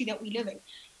the country that we live in.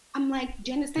 I'm like,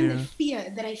 do you understand the yeah,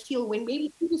 fear that I feel when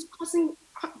maybe people's crossing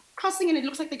and it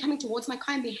looks like they're coming towards my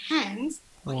car and their hands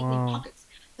are in their wow, pockets?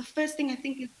 The first thing I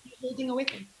think is you're holding a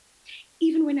weapon.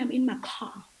 Even when I'm in my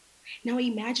car, now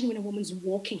imagine when a woman's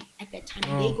walking at that time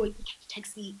and they're oh, going to catch a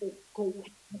taxi or go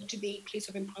to their place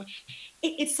of employment.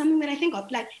 It's something that I think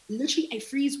of. Like, literally, I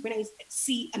freeze when I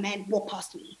see a man walk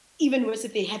past me, even worse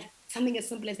if they have something as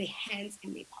simple as their hands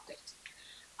in their pocket.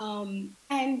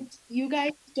 And you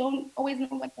guys don't always know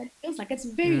what that feels like. It's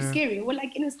very yeah, scary. We're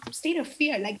like in a state of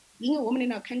fear. Like, being a woman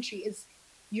in our country is,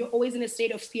 you're always in a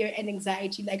state of fear and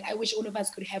anxiety. Like, I wish all of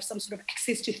us could have some sort of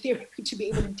access to therapy to be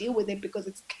able to deal with it, because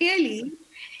it's clearly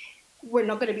we're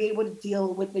not going to be able to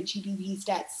deal with the GBV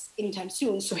stats anytime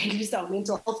soon. So at least our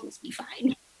mental health must be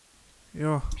fine.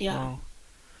 yeah, Yeah. wow.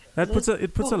 It puts a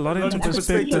Oh, A lot lot into into yeah.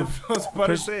 perspective. perspective. I was about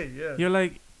to 'Cause say, yeah. you're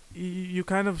like, you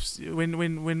kind of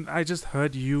when I just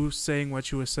heard you saying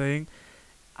what you were saying,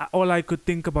 all I could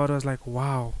think about was like,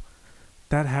 wow,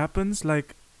 that happens.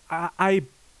 Like, I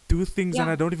do things and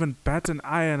Yeah. I don't even bat an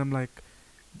eye, and I'm like,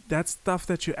 that's stuff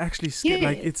that you actually scared.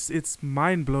 Like, Yeah. it's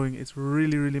mind blowing. It's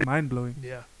really really mind blowing.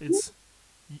 Yeah. It's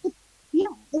Yeah.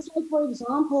 It's like, for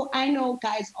example, I know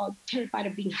guys are terrified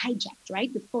of being hijacked,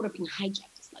 right? The thought of being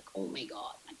hijacked is like, oh my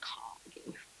God, my car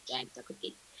getting hijacked. I could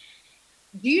get.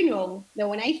 Do you know that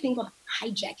when I think of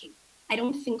hijacking, I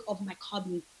don't think of my car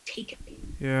being taken?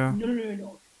 Yeah, No, no, no, no,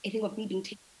 no. I think of me being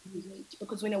taken away.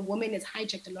 Because when a woman is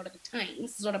hijacked, a lot of the times,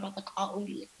 it's not about the car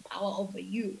only, it's the power over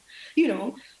you, you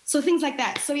know? So things like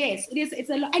that. So yes, it is, it's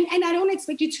a lot. And I don't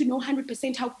expect you to know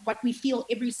 100% how, what we feel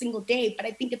every single day, but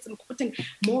I think it's important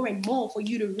more and more for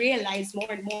you to realize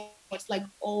more and more. It's like,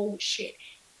 oh shit.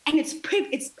 And it's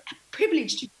a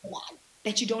privilege to do that.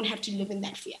 that you don't have to live in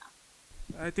that fear.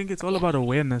 I think it's all about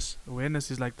awareness.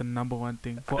 Awareness is like the number one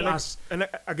thing for And us.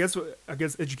 I guess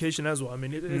education as well. I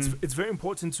mean, it's very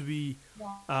important to be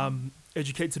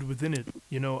educated within it.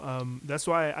 You know, that's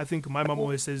why I think my mom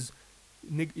always says,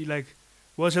 like,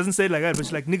 well, she doesn't say it like that, but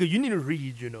she's like, nigga, you need to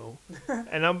read, you know.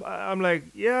 And I'm like,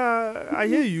 yeah, I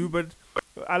hear you, but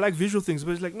I like visual things.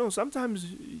 But it's like, no, sometimes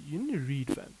you need to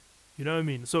read, fam. You know what I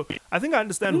mean? So I think I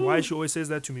understand why she always says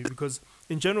that to me, because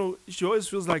in general, she always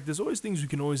feels like there's always things you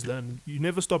can always learn. You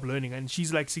never stop learning. And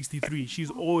she's like 63.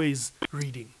 She's always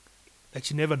reading. Like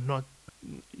she's never not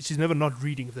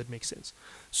reading, if that makes sense.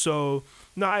 So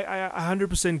no, I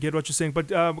 100% get what you're saying. But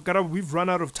Karabo, we've run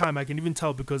out of time. I can even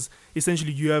tell, because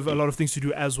essentially you have a lot of things to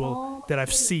do as well that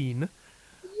I've seen.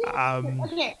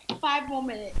 Okay, 5 more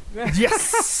minutes.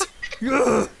 Yes.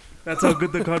 That's how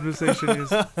good the conversation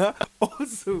is.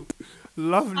 Awesome.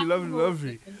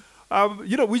 Lovely.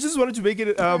 You know, we just wanted to make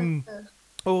it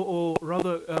or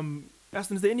rather,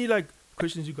 Aston, is there any like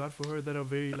questions you got for her that are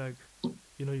very like,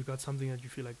 you know, you got something that you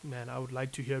feel like, man, I would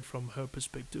like to hear it from her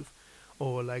perspective,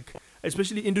 or like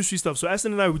especially industry stuff? So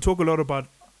Aston and I, we talk a lot about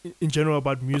in general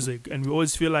about music, and we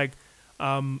always feel like,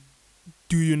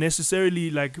 do you necessarily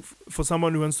like for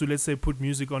someone who wants to, let's say, put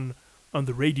music on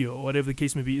the radio or whatever the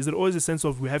case may be, is there always a sense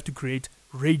of we have to create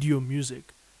radio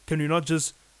music? Can we not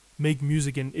just make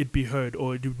music and it be heard,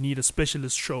 or do you need a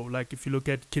specialist show, like if you look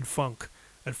at Kid Funk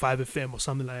at 5FM or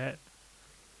something like that?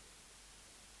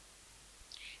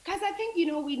 Because I think, you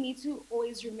know, we need to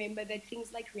always remember that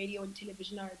things like radio and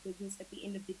television are a business at the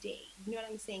end of the day. You know what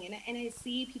I'm saying? And I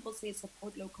see people say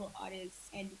support local artists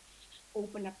and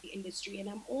open up the industry, and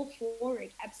I'm all for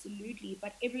it, absolutely.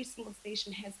 But every single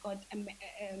station has got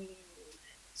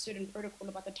certain protocol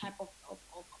about the type of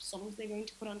songs they're going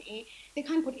to put on air. They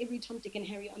can't put every Tom, Dick, and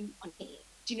Harry on air.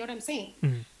 Do you know what I'm saying?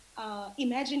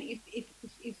 Imagine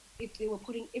if they were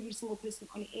putting every single person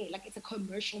on air, like it's a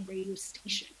commercial radio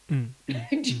station. Do you know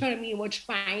what I mean? We're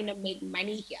trying to make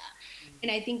money here.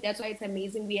 And I think that's why it's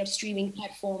amazing. We have streaming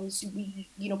platforms.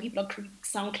 People are creating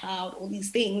SoundCloud, all these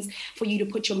things for you to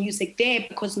put your music there,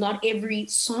 because not every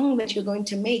song that you're going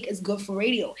to make is good for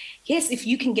radio. Yes, if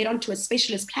you can get onto a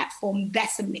specialist platform,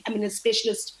 a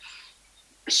specialist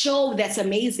show, that's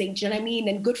amazing. Do you know what I mean?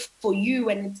 And good for you.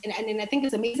 And I think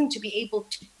it's amazing to be able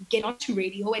to get onto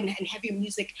radio and have your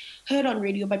music heard on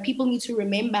radio. But people need to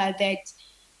remember that,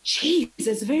 geez,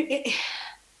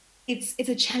 it's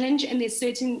a challenge, and there's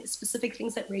certain specific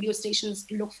things that radio stations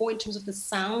look for in terms of the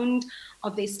sound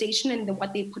of their station and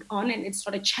what they put on. And it's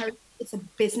not a charity, it's a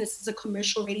business, it's a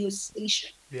commercial radio station.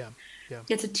 Yeah.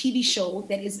 It's a TV show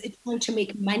that is trying to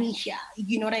make money here.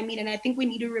 You know what I mean? And I think we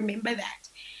need to remember that.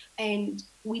 And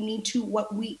we need to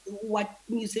what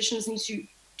musicians need to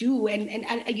do. And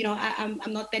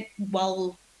I'm not that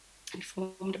well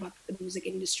informed about the music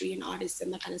industry and artists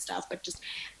and that kind of stuff, but just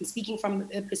I'm speaking from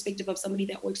a perspective of somebody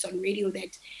that works on radio,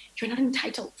 that you're not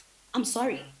entitled. I'm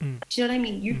sorry. Do you know what I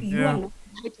mean? You are not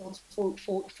entitled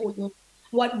for your,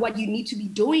 what you need to be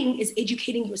doing is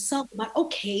educating yourself about,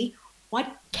 okay,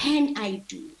 what can I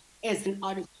do as an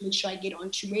artist to make sure I get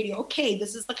onto radio? Okay,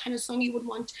 this is the kind of song you would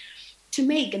want to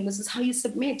make, and this is how you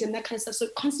submit and that kind of stuff. So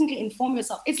constantly inform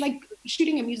yourself. It's like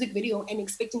shooting a music video and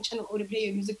expecting Channel O to play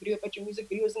your music video, but your music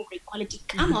video isn't great quality.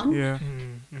 Come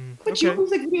on. Put your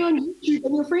music video on YouTube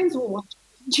and your friends will watch.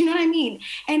 Do you know what I mean?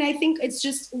 And I think it's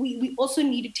just, we also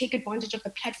need to take advantage of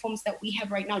the platforms that we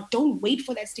have right now. Don't wait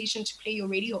for that station to play your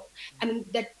radio and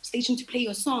that station to play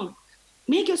your song.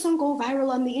 Make your song go viral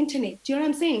on the internet. Do you know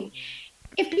what I'm saying?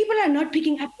 If people are not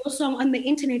picking up your song on the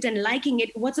internet and liking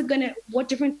it, what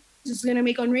difference is going to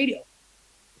make on radio?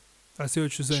 I see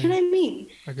what you're saying. Do you know what I mean?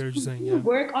 I get what you're saying, You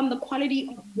work on the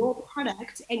quality of your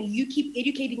product, and you keep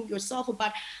educating yourself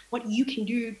about what you can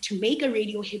do to make a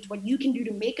radio hit, what you can do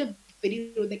to make a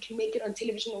video that can make it on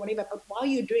television or whatever. But while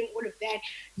you're doing all of that,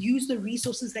 use the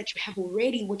resources that you have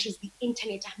already, which is the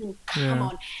internet. I mean, come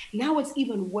on. Now it's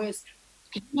even worse.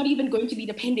 It's not even going to be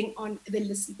depending on the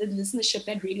listenership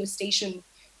that radio station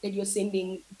that you're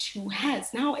sending to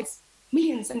has. Now it's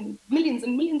millions and millions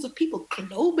and millions of people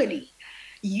globally.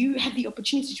 You have the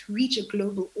opportunity to reach a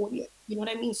global audience. You know what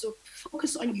I mean? So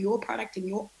focus on your product and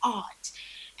your art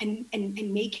and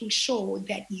making sure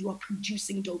that you are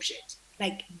producing dope shit.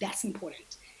 Like, that's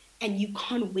important. And you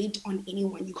can't wait on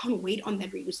anyone. You can't wait on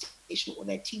that radio station or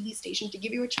that TV station to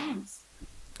give you a chance.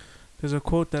 There's a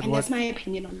quote that that's my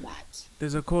opinion on that.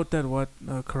 There's a quote that what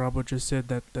Karabo just said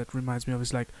that reminds me of.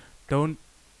 It's like,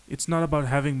 it's not about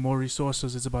having more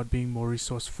resources, it's about being more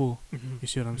resourceful. You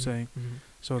see what I'm saying?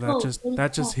 So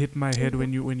that just hit my head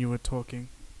when you were talking.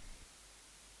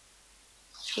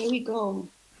 There we go.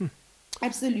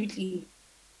 Absolutely.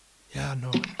 Yeah,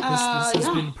 no. This has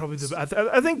been probably the.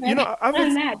 I think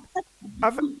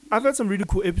I've had some really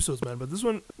cool episodes, man. But this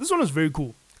one is very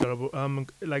cool, Karabo.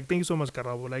 Like thank you so much,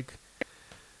 Karabo. Like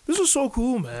this was so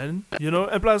cool, man.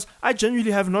 And plus I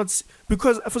genuinely have not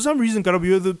because for some reason, Karabo,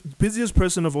 you're the busiest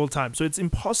person of all time, so it's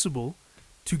impossible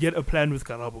to get a plan with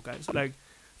Karabo, guys. Like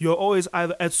you're always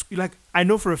either at like I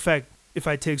know for a fact if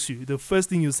I text you, the first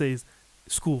thing you say is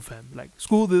school, fam. Like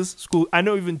school this, school. I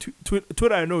know even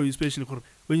Twitter. I know you especially.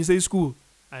 When you say school,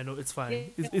 I know it's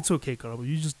fine. It's okay, Karabo.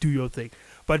 You just do your thing.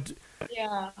 But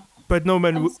no,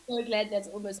 man. I'm so glad that's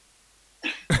almost.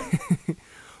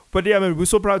 But yeah, man, we're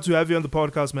so proud to have you on the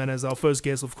podcast, man, as our first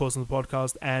guest, of course, on the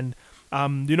podcast. And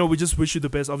we just wish you the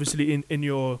best, obviously, in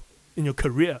your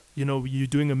career. You're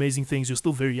doing amazing things. You're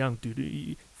still very young, dude.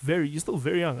 You're still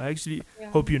very young. I actually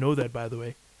hope you know that, by the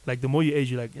way. Like the more you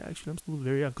age, you're like, yeah, actually, I'm still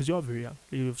very young because you're very young.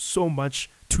 You have so much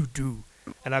to do,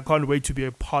 and I can't wait to be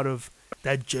a part of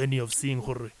that journey of seeing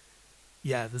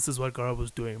yeah, this is what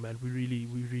Karabo's doing, man. We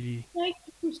really Thank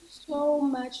you so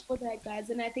much for that,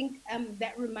 guys. And I think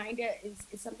that reminder is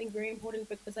something very important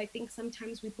because I think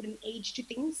sometimes we put an age to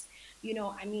things.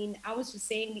 I mean, I was just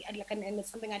saying, and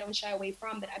it's something I don't shy away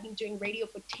from, that I've been doing radio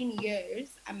for 10 years.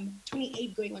 I'm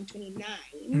 28 going on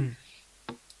 29.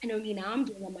 And only now I'm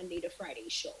doing a Monday to Friday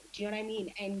show. Do you know what I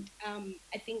mean? And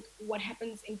I think what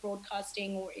happens in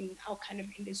broadcasting or in our kind of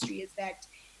industry is that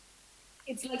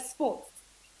it's like sports.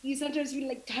 You sometimes feel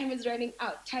like time is running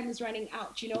out,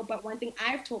 But one thing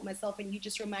I've told myself, and you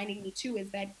just reminding me too, is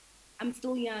that I'm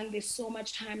still young. There's so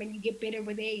much time and you get better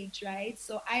with age, right?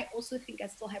 So I also think I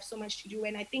still have so much to do.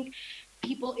 And I think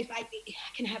people, if I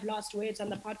can have last words on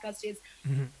the podcast, is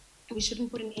we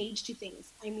shouldn't put an age to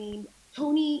things. I mean,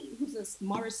 Toni, who's this,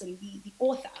 Morrison, the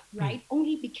author, right,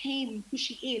 only became who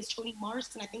she is, Toni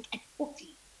Morrison, I think at 40.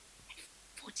 At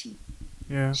 40.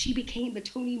 Yeah. She became the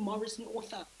Toni Morrison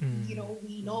author,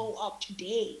 we know of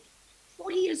today.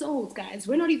 40 years old, guys.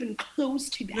 We're not even close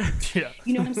to that. Yeah.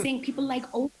 You know what I'm saying? People like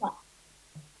Oprah.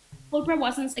 Oprah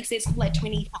wasn't successful at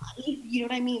 25. You know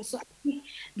what I mean? So I think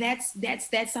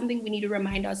that's something we need to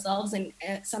remind ourselves. And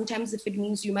sometimes if it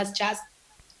means you must just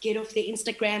get off the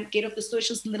Instagram, get off the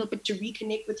socials a little bit to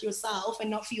reconnect with yourself and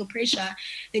not feel pressure,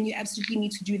 then you absolutely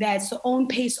need to do that. So own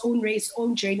pace, own race,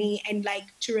 own journey, and like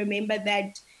to remember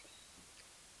that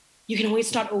you can always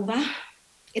start over.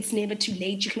 It's never too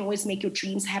late. You can always make your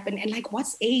dreams happen. And like,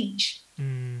 what's age?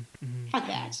 Fuck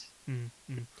that.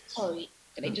 Sorry,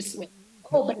 did I just went?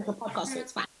 Oh, but it's a podcast, so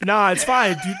it's fine. Nah, it's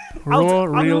fine, dude.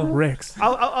 Real Rex.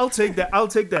 I'll take that.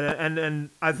 And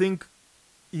I think,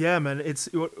 yeah, man. You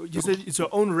said it's your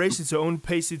own race, it's your own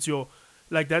pace, it's your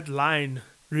like that line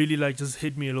really like just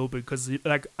hit me a little bit because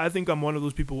like I think I'm one of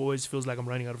those people who always feels like I'm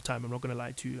running out of time. I'm not gonna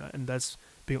lie to you, and that's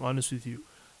being honest with you.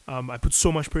 I put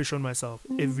so much pressure on myself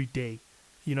every day.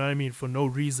 You know what I mean? For no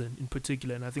reason in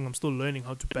particular. And I think I'm still learning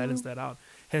how to balance that out.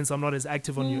 Hence, I'm not as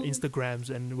active on your Instagrams.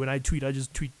 And when I tweet, I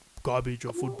just tweet garbage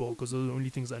or football because those are the only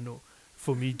things I know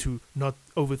for me to not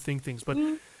overthink things. But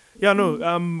yeah,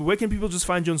 no. Where can people just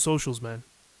find you on socials, man?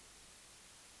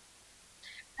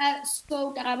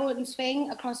 So Karabo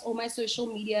Ntshweng across all my social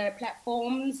media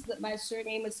platforms. My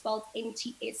surname is spelled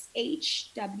Ntshweng.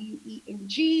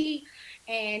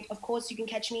 And of course, you can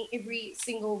catch me every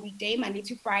single weekday, Monday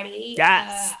to Friday,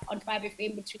 on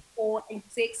 5FM between 4 and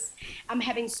 6. I'm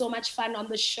having so much fun on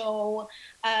the show.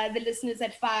 The listeners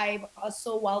at 5 are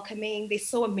so welcoming. They're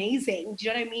so amazing. Do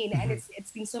you know what I mean? And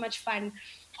it's been so much fun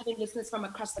having listeners from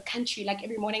across the country. Like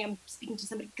every morning I'm speaking to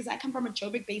somebody because I come from a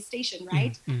Joburg-based station,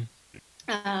 right?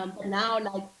 But now,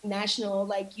 like national,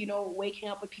 like, waking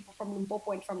up with people from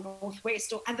Limpopo and from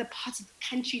Northwest or other parts of the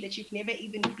country that you've never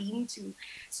even been to.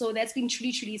 So that's been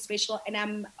truly, truly special. And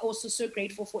I'm also so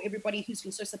grateful for everybody who's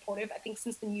been so supportive. I think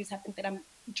since the news happened that I'm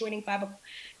joining 5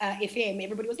 FM,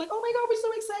 everybody was like, oh my God, we're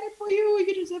so excited for you.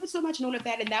 You deserve it so much and all of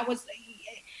that. And that was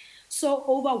so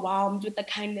overwhelmed with the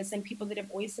kindness and people that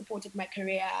have always supported my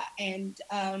career. And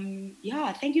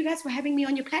thank you guys for having me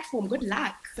on your platform. Good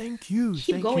luck. Thank you.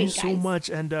 Keep going, you so guys. much.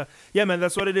 And yeah, man,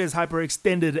 that's what it is. Hyper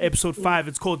Extended, episode 5.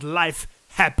 It's called Life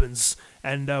Happens.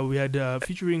 And we had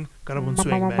featuring Karabo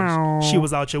Ntshweng, man. She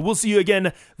was out here. We'll see you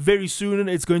again very soon.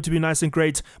 It's going to be nice and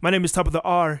great. My name is Tabitha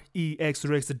R-E-X,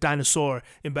 Rex, the dinosaur,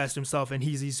 ambassador himself, and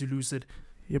he's easy lucid.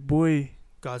 Your boy.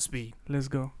 Godspeed. Let's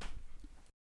go.